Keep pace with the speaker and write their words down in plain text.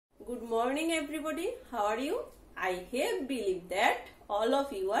Good morning everybody. How are you? I believe that all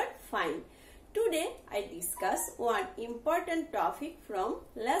of you are fine. Today I discuss one important topic from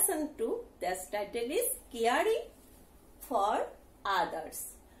lesson 2. That's title is caring for others.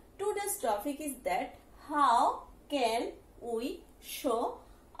 Today's topic is that how can we show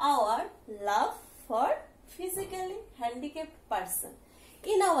our love for physically handicapped person.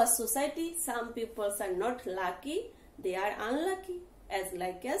 In our society, some people are not lucky, they are unlucky as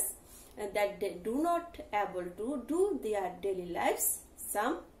like us, and that they do not able to do their daily lives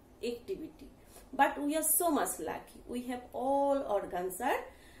some activity. But we are so much lucky. We have all organs are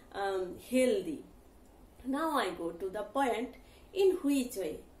healthy. Now I go to the point in which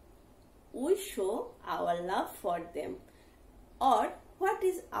way we show our love for them or what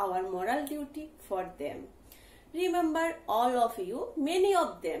is our moral duty for them. Remember, all of you, many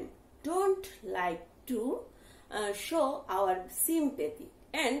of them don't like to show our sympathy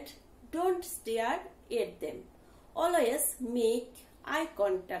and don't stare at them. Always make eye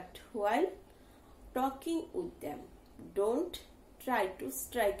contact while talking with them. Don't try to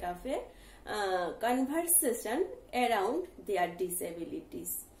strike up a conversation around their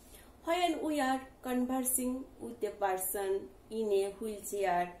disabilities. When we are conversing with a person in a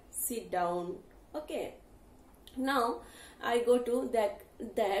wheelchair, sit down, okay. Now I go to that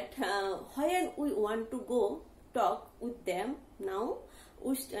when we want to go talk with them. Now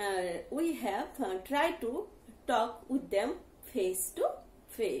we have tried to talk with them face to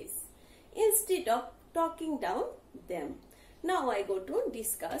face instead of talking down them. Now I go to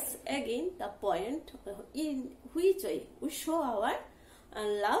discuss again the point in which way we show our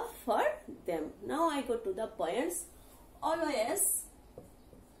love for them. Now I go to the points. Always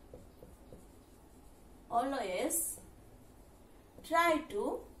try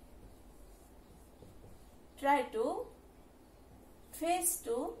to face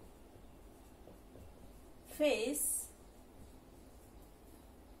to face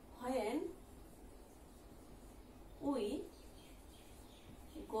when we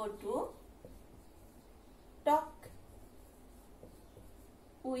go to talk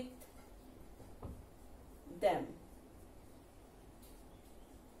with them.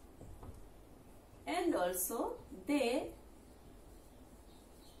 And also they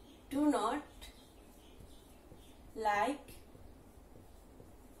do not like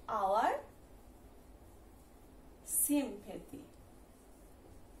our sympathy.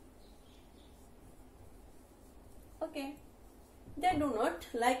 Okay, they do not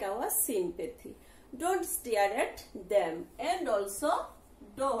like our sympathy. Don't stare at them and also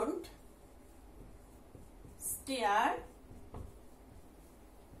don't stare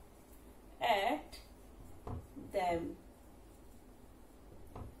at them.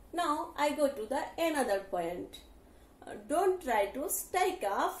 Now I go to the another point. Don't try to strike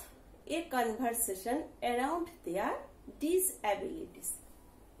up a conversation around their disabilities.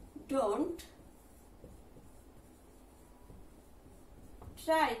 Don't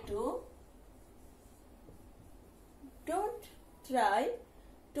try to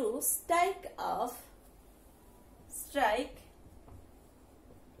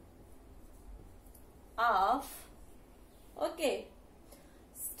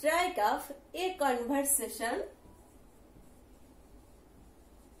strike up a conversation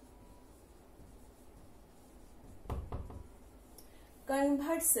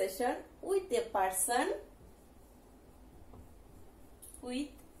with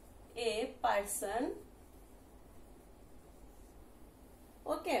a person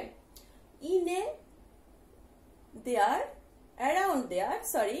okay around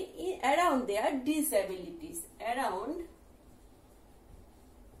their disabilities, around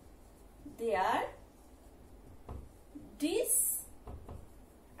their disabilities.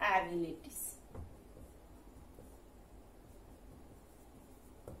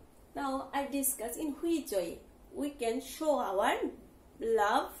 Now I discuss in which way we can show our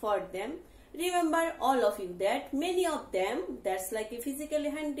love for them. Remember, all of you, that many of them, that's like a physically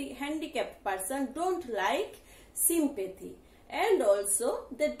handicapped person, don't like sympathy and also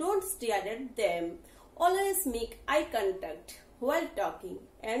they don't stare at them. Always make eye contact while talking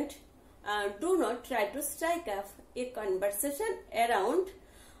and do not try to strike up a conversation around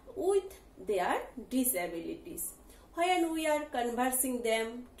with their disabilities. When we are conversing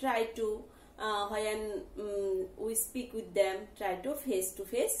them, try to when we speak with them, try to face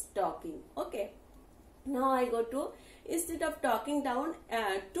talking. Okay. Now I go to, instead of talking down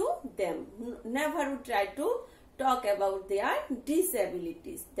to them, never try to talk about their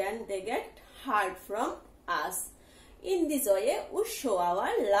disabilities. Then they get hurt from us. In this way, we show our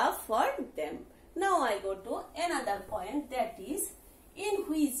love for them. Now I go to another point, that is In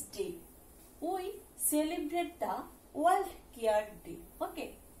which day we celebrate the World Care Day?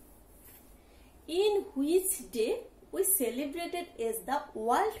 Okay. In which day we celebrated as the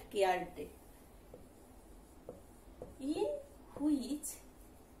World Care Day? In which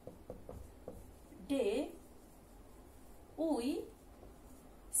day we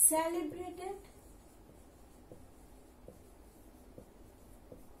celebrated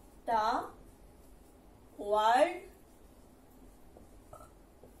the World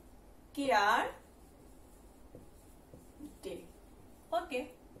Care Day?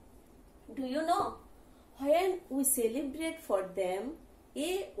 Okay. Do you know when we celebrate for them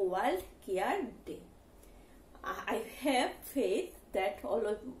a World Care Day? I have faith that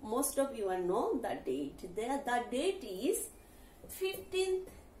most of you know the date. The date is 15th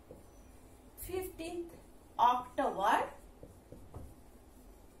October.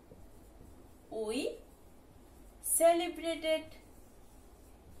 We celebrated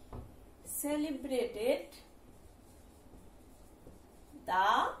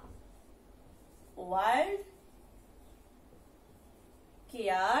the World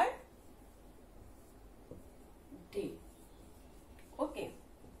Care Day. Okay.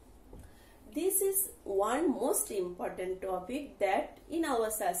 This is one most important topic that in our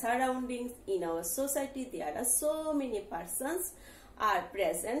surroundings, in our society, there are so many persons are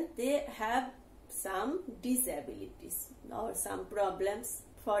present. They have some disabilities or some problems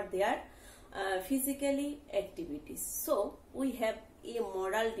for their physically activities. So we have a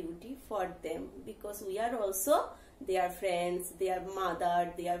moral duty for them because we are also their friends, their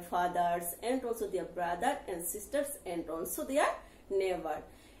mother, their fathers, and also their brother and sisters, and also their neighbor.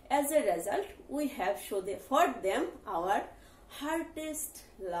 As a result, we have shown for them our heartiest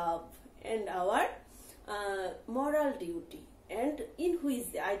love and our moral duty, and in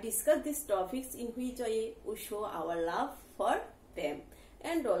which I discuss these topics in which we show our love for them,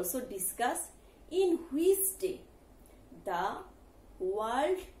 and also discuss in which day the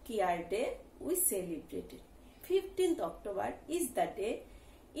World Care Day we celebrated. 15th October is the day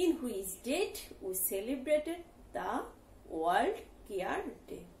in which date we celebrated the World Care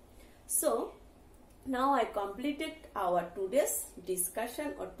Day. So now I completed our today's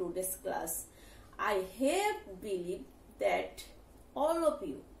discussion or today's class. I have believed that all of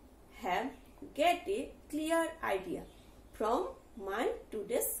you have get a clear idea from my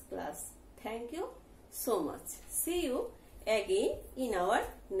today's class. Thank you so much. See you again in our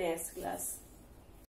next class.